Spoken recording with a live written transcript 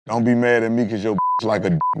Don't be mad at me because your like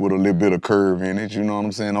a with a little bit of curve in it, you know what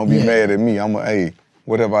I'm saying? Don't be mad at me. Hey,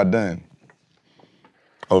 what have I done?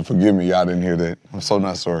 Oh, forgive me, y'all didn't hear that. I'm so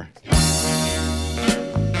not sorry.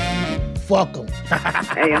 Fuck them.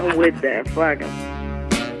 Hey, I'm with that. Fuck them.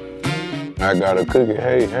 I gotta cook it.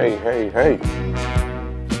 Hey.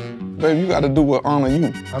 Baby, you gotta do what honor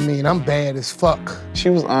you. I mean, I'm bad as fuck. She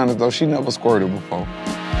was honest though. She never squirted before.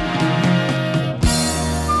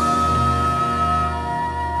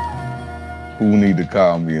 Who need to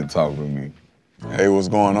call me and talk with me? Hey, what's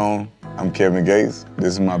going on? I'm Kevin Gates.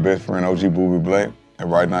 This is my best friend, OG Boobie Black.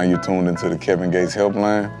 And right now you're tuned into the Kevin Gates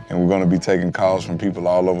Helpline. And we're gonna be taking calls from people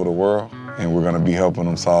all over the world. And we're gonna be helping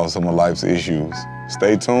them solve some of life's issues.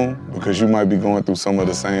 Stay tuned, because you might be going through some of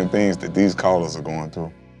the same things that these callers are going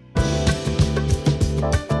through.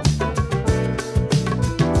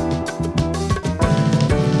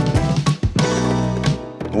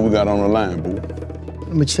 Who we got on the line, boo?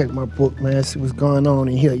 Let me check my book, man, see what's going on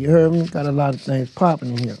in here. You heard me? Got a lot of things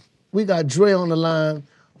popping in here. We got Dre on the line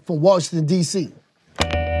from Washington, D.C. How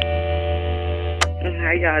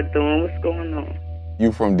y'all doing? What's going on?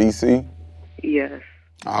 You from D.C.? Yes.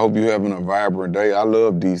 I hope you're having a vibrant day. I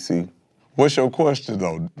love D.C. What's your question,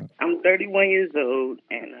 though? I'm 31 years old,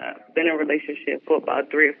 and I've been in a relationship for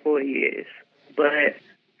about 3 or 4 years. But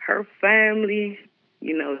her family,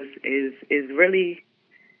 you know, is really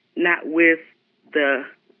not with the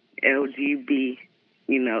LGB,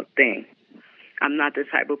 you know, thing. I'm not the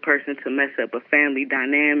type of person to mess up a family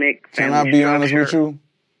dynamic. Can I be honest with you?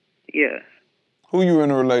 Yeah. Who you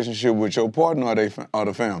in a relationship with, your partner or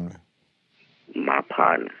the family? My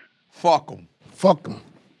partner. Fuck them. Fuck them.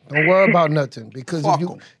 Don't worry about nothing, because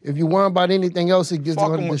if you worry about anything else, it gets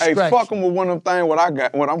going to distract you. Hey, fuck them with one of them things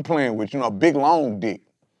what I'm playing with, you know, a big long dick.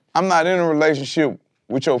 I'm not in a relationship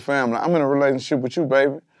with your family. I'm in a relationship with you,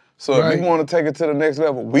 baby. So if you want to take it to the next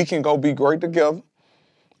level, we can go be great together.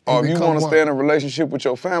 Or if you want to stay in a relationship with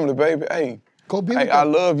your family, baby, hey, go be with I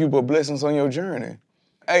love you, but blessings on your journey.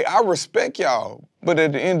 Hey, I respect y'all, but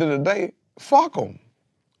at the end of the day, fuck them.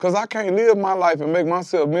 Because I can't live my life and make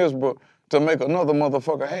myself miserable to make another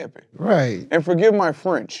motherfucker happy. Right. And forgive my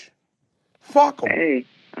French. Fuck them. Hey,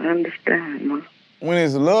 I understand, man. When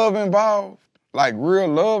it's love involved, like real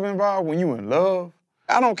love involved, when you in love,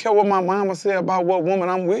 I don't care what my mama said about what woman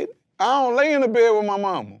I'm with. I don't lay in the bed with my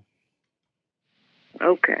mama.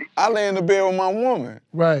 Okay. I lay in the bed with my woman.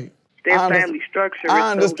 Right. Their family structure is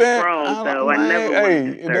so strong, so I never want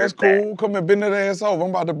to disturb that's cool. Come and bend that ass over. I'm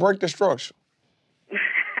about to break the structure.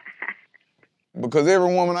 Because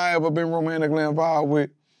every woman I ever been romantically involved with,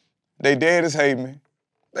 they daddies hate me.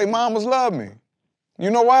 They mamas love me. You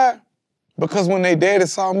know why? Because when they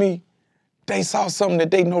daddies saw me, they saw something that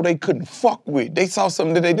they know they couldn't fuck with. They saw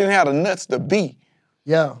something that they didn't have the nuts to be.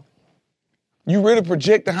 Yeah. You really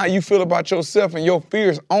projecting how you feel about yourself and your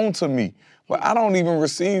fears onto me. But I don't even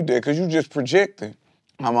receive that, because you just projecting.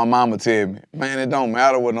 How my mama tell me, man, it don't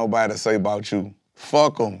matter what nobody say about you.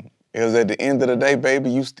 Fuck them. Because at the end of the day, baby,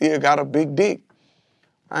 you still got a big dick.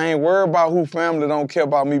 I ain't worried about who family don't care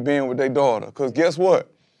about me being with their daughter. Because guess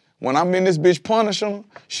what? When I'm in this bitch punishing her,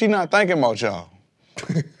 she not thinking about y'all.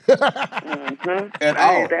 At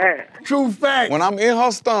all. That. True fact. When I'm in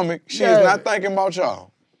her stomach, she is not thinking about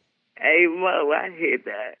y'all. Hey, Mo, I hear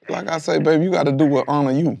that. Like I say, baby, you got to do what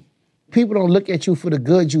honor you. People don't look at you for the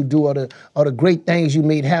good you do or the great things you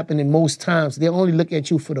made happen, and most times they only look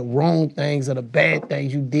at you for the wrong things or the bad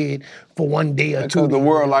things you did for one day or two days. Because the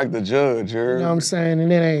world like the judge, you know what I'm saying?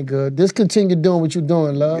 And it ain't good. Just continue doing what you're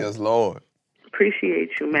doing, love. Yes, Lord. Appreciate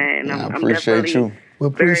you, man. Yeah, I'm appreciate definitely you. We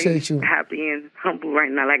appreciate very you. happy and humble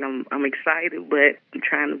right now. Like I'm excited, but I'm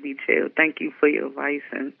trying to be chill. Thank you for your advice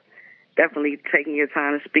and definitely taking your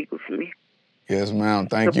time to speak with me. Yes, ma'am.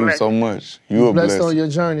 Thank you so much. You a blessed blessing. on your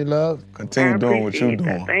journey, love. Continue doing what you're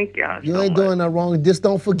doing. Thank y'all. You ain't doing nothing wrong. Just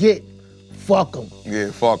don't forget, fuck them.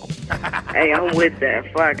 Yeah, fuck them. Hey, I'm with that.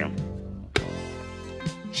 Fuck them.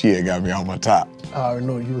 She had got me on my top. I already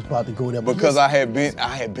know you was about to go there. Because I had been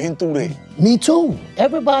through that. Me too.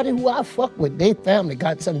 Everybody who I fuck with, they family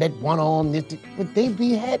got something that one on this, but they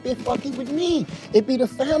be happy fucking with me. It be the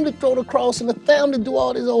family throw the cross and the family do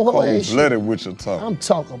all this old whole ass shit. Cold-blooded with your talk. I'm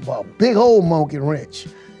talking about big old monkey wrench.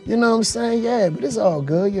 You know what I'm saying? Yeah, but it's all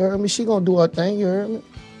good. You heard me? She gonna do her thing. You heard me?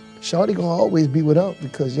 Shorty gonna always be with her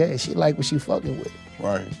because yeah, she like what she fucking with.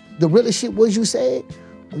 Right. The really shit was you said.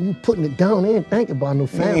 When you putting it down, they ain't thinking about no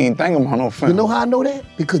family. They ain't thinking about no family. You know how I know that?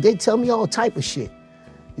 Because they tell me all type of shit.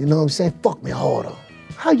 You know what I'm saying? Fuck me harder.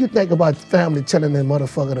 How you think about family telling that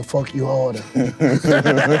motherfucker to fuck you harder?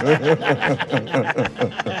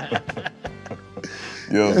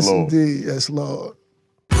 Yes, Yes, Lord. indeed. Yes, Lord.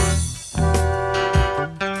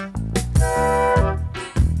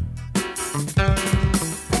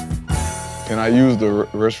 I use the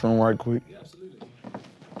restroom right quick?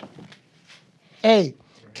 Hey,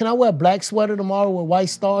 can I wear a black sweater tomorrow with white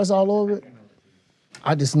stars all over it?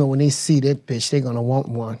 I just know when they see that bitch, they gonna want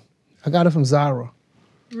one. I got it from Zara.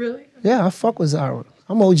 Really? Yeah, I fuck with Zara.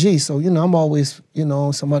 I'm OG, so, you know, I'm always, you know,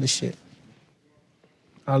 on some other shit.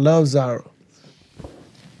 I love Zara.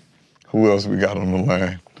 Who else we got on the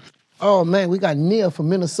line? Oh, man, we got Nia from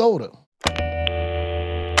Minnesota.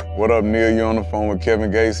 What up, Neil? You on the phone with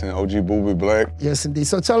Kevin Gates and OG Boobie Black? Yes, indeed.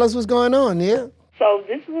 So tell us what's going on, Nia. So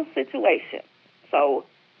this is a situation. So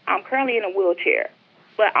I'm currently in a wheelchair,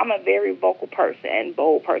 but I'm a very vocal person and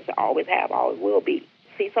bold person, always have, always will be.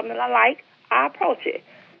 See something I like, I approach it.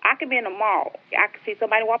 I can be in the mall. I can see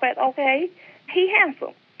somebody walk past, okay, he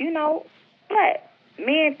handsome, you know, but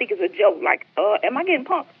men think it's a joke, like, am I getting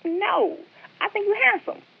punked? No, I think you're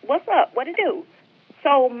handsome. What's up? What to do?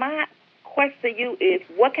 So my question to you is,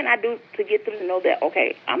 what can I do to get them to know that,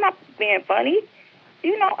 okay, I'm not being funny.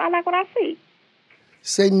 You know, I like what I see.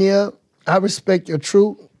 Say, Nia, I respect your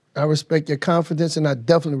truth, I respect your confidence, and I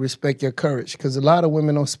definitely respect your courage, because a lot of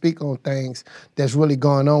women don't speak on things that's really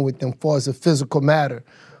going on with them far as a physical matter,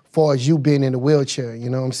 far as you being in a wheelchair, you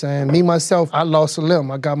know what I'm saying? Me, myself, I lost a limb.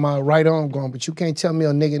 I got my right arm gone, but you can't tell me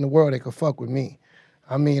a nigga in the world that can fuck with me.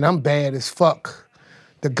 I mean, I'm bad as fuck.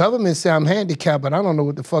 The government say I'm handicapped, but I don't know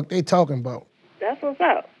what the fuck they talking about. That's what's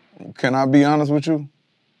up. Can I be honest with you?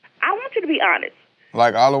 I want you to be honest.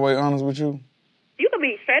 Like all the way honest with you? You can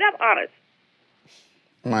be straight up honest.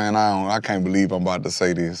 Man, I can't believe I'm about to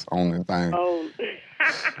say this on the thing. Oh.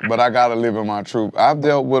 But I gotta live in my truth. I've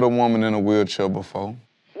dealt with a woman in a wheelchair before.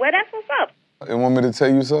 Well, that's what's up. You want me to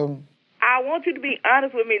tell you something? I want you to be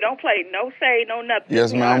honest with me. Don't play no shade, no nothing.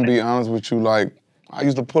 Yes, man, I'm be honest with you. Like, I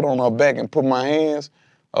used to put on her back and put my hands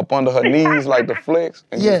up under her knees like the flex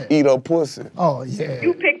and just eat her pussy. Oh, yeah.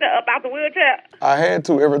 You picked her up out the wheelchair? I had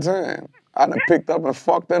to every time. I done picked up and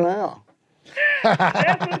fucked in the air.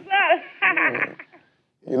 That's what's up.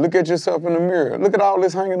 You look at yourself in the mirror. Look at all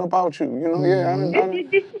this hanging about you. You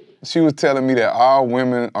know, She was telling me that all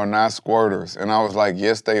women are not squirters. And I was like,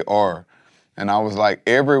 yes, they are. And I was like,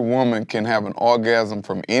 every woman can have an orgasm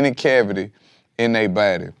from any cavity in their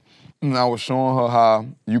body. And I was showing her how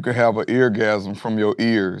you could have an eargasm from your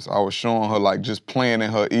ears. I was showing her, like, just playing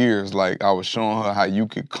in her ears. Like, I was showing her how you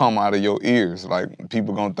could come out of your ears. Like,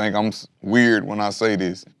 people gonna think I'm weird when I say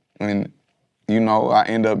this. And, you know, I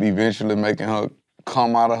end up eventually making her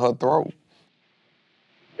come out of her throat.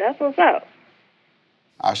 That's what's up.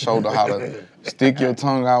 I showed her how to stick your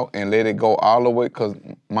tongue out and let it go all the way, because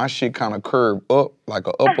my shit kind of curved up like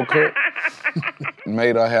an uppercut.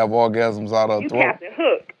 Made her have orgasms out of her throat. You Captain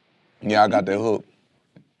Hook. Yeah, I got that hook.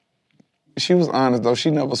 She was honest, though. She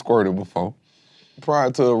never squirted before. Prior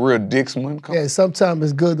to a real Dixman. Yeah, sometimes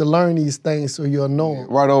it's good to learn these things so you'll know them.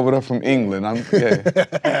 Right over there from England. I'm a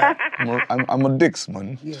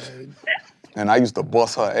Dixman. Yeah. And I used to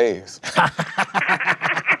bust her ass.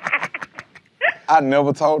 I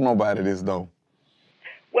never told nobody this, though.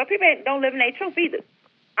 Well, people don't live in their truth either.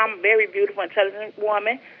 I'm a very beautiful, intelligent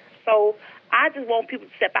woman, so I just want people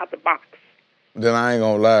to step out the box. Then I ain't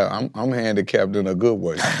gonna lie, I'm handicapped in a good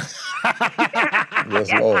way. Yes,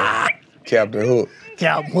 Lord. Captain Hook.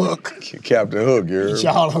 Captain Hook. Captain Hook, you heard?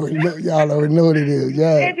 Y'all already know what it is,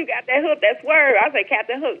 yeah. And you got that hook, that swerve. I say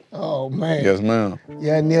Captain Hook. Oh, man. Yes, ma'am.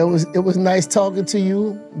 Yeah, Neil, it was nice talking to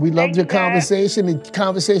you. We loved your conversation. The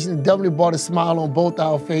conversation definitely brought a smile on both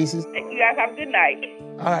our faces. You guys have a good night.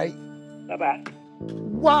 All right. Bye-bye.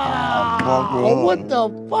 Wow, what the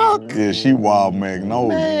fuck? Yeah, she wild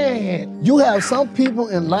magnolia. Man, you have some people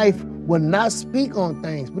in life will not speak on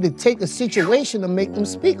things, but it take a situation to make them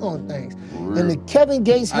speak on things. And the Kevin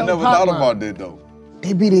Gates Help I never hotline, thought about that, though.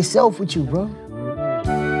 They be themselves with you, bro.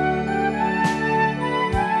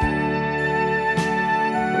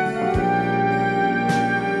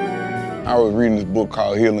 I was reading this book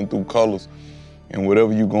called Healing Through Colors, and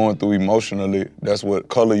whatever you're going through emotionally, that's what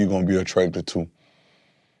color you're gonna be attracted to.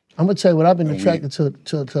 I'm gonna tell you what I've been attracted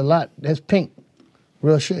to a lot. That's pink.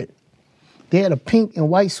 Real shit. They had a pink and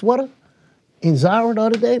white sweater in Zara the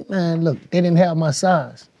other day. Man, look, they didn't have my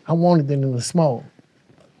size. I wanted it in the small.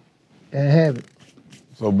 They didn't have it.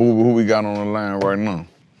 So, Boo, who we got on the line right now?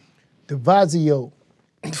 DeVazio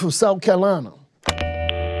from South Carolina.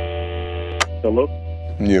 Hello?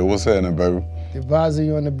 Yeah, what's happening, baby?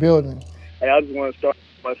 DeVazio in the building. Hey, I just want to start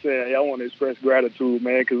by saying, hey, I want to express gratitude,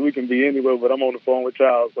 man, because we can be anywhere, but I'm on the phone with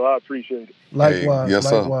y'all, so I appreciate it. Likewise, hey, yes,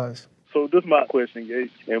 sir. likewise. So this is my question,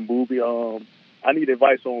 Gates and Boobie. I need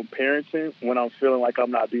advice on parenting when I'm feeling like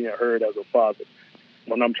I'm not being heard as a father.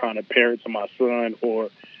 When I'm trying to parent to my son or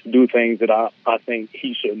do things that I think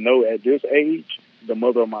he should know at this age, the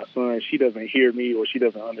mother of my son, she doesn't hear me or she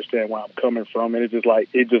doesn't understand where I'm coming from. And it's just like,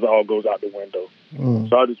 it just all goes out the window.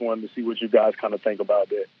 So I just wanted to see what you guys kind of think about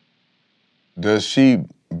that. Does she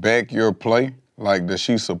back your play? Like, does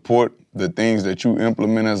she support the things that you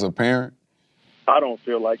implement as a parent? I don't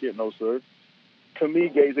feel like it, no, sir. To me,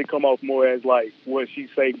 Gaze, it come off more as like what she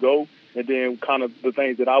say go, and then kind of the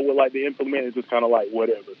things that I would like to implement is just kind of like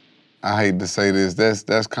whatever. I hate to say this,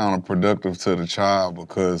 that's counterproductive to the child,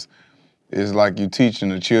 because it's like you teaching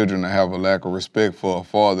the children to have a lack of respect for a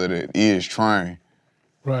father that is trying.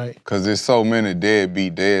 Right. Because there's so many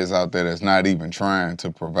deadbeat dads out there that's not even trying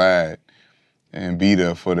to provide and be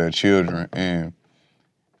there for their children. And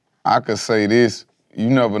I could say this, you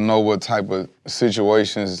never know what type of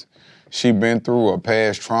situations she been through or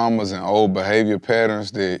past traumas and old behavior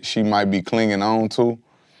patterns that she might be clinging on to.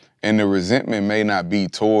 And the resentment may not be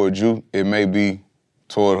toward you, it may be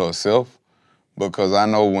toward herself. Because I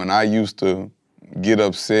know when I used to get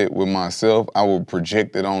upset with myself, I would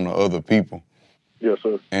project it on the other people. Yes,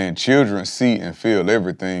 sir. And children see and feel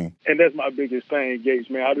everything. And that's my biggest thing, Gates,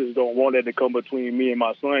 man. I just don't want that to come between me and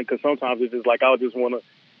my son, because sometimes it's just like I just want to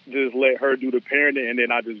just let her do the parenting and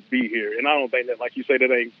then I just be here. And I don't think that, like you say,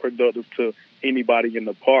 that ain't productive to anybody in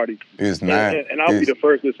the party. It's not. And I'll be the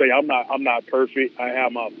first to say I'm not perfect. I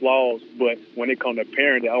have my flaws, but when it comes to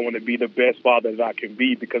parenting, I want to be the best father that I can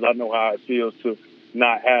be, because I know how it feels to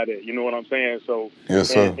not have it. You know what I'm saying? So, yes,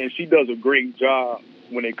 sir. And she does a great job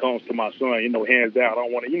when it comes to my son, hands down. I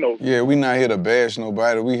don't want to, Yeah, we not here to bash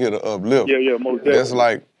nobody. We here to uplift. Yeah, most definitely. That's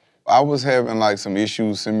like, I was having like some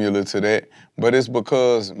issues similar to that, but it's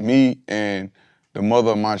because me and the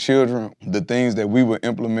mother of my children, the things that we would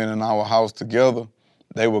implement in our house together,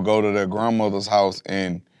 they would go to their grandmother's house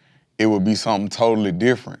and it would be something totally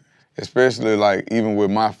different. Especially like even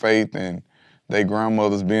with my faith and their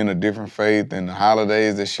grandmothers being a different faith and the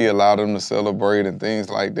holidays that she allowed them to celebrate and things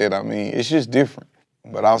like that. I mean, it's just different.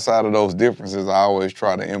 But outside of those differences, I always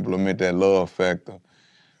try to implement that love factor.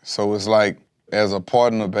 So it's like, as a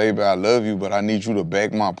partner, baby, I love you, but I need you to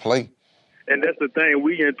back my play. And that's the thing.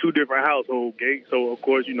 We in two different households, Gate. So of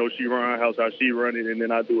course, she run her house how she run it, and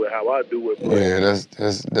then I do it how I do it. But yeah,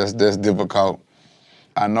 that's difficult.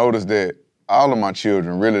 I noticed that all of my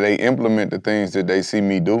children, really, they implement the things that they see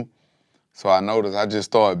me do. So I noticed I just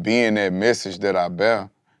started being that message that I bear,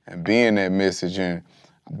 and being that message and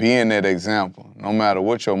being that example. No matter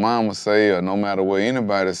what your mama say or no matter what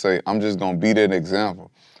anybody say, I'm just gonna be that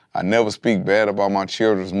example. I never speak bad about my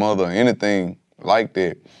children's mother or anything like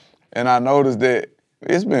that. And I noticed that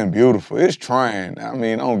it's been beautiful. It's trying. I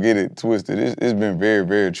mean, don't get it twisted. It's been very,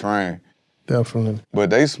 very trying. Definitely. But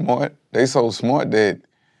they smart. They so smart that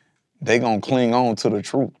they gonna cling on to the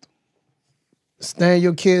truth. Stay in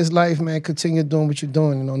your kid's life, man. Continue doing what you're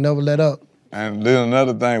doing. Never let up. And then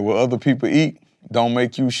another thing, what other people eat don't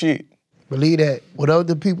make you shit. Believe that. What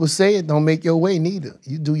other people say, it don't make your way neither.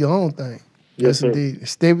 You do your own thing. Yes, indeed.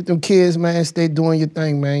 Stay with them kids, man. Stay doing your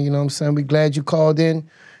thing, man. You know what I'm saying? We glad you called in.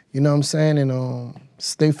 You know what I'm saying? And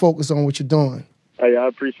stay focused on what you're doing. Hey, I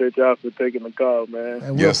appreciate y'all for taking the call, man.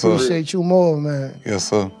 And we Yes, sir. appreciate you more, man. Yes,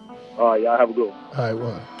 sir. All right, y'all have a good one. All right,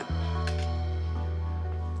 well.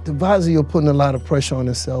 DeVazio putting a lot of pressure on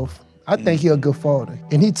himself. I think he a good father.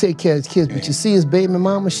 And he take care of his kids. But you see his baby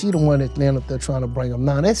mama, she the one that's laying up there trying to bring him.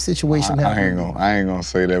 Now, that situation happened. I ain't gonna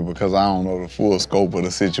say that because I don't know the full scope of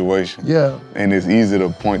the situation. Yeah. And it's easy to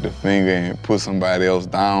point the finger and put somebody else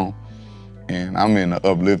down. And I'm into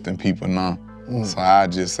uplifting people now. So I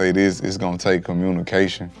just say this, it's gonna take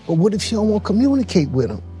communication. But what if she don't want to communicate with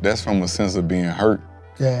him? That's from a sense of being hurt.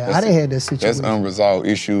 Yeah, I didn't have that situation. That's unresolved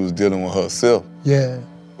issues dealing with herself. Yeah.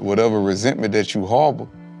 Whatever resentment that you harbor,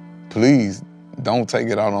 please don't take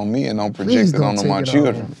it out on me and don't project Please it don't onto my take it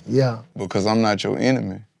children. on. Yeah. Because I'm not your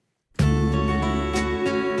enemy.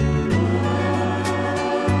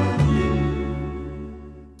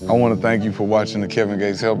 I want to thank you for watching the Kevin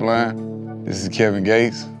Gates Helpline. This is Kevin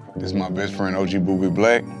Gates. This is my best friend, OG Boobie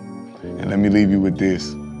Black. And let me leave you with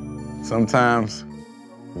this. Sometimes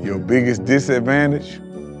your biggest disadvantage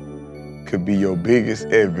could be your biggest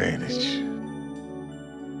advantage.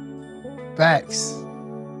 Facts.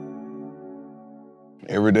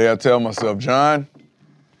 Every day I tell myself, John,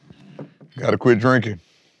 gotta quit drinking.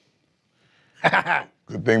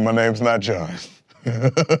 Good thing my name's not John.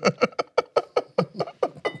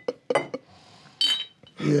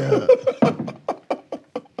 Yeah.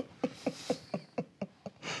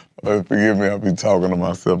 Forgive me, I be talking to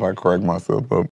myself. I crack myself up.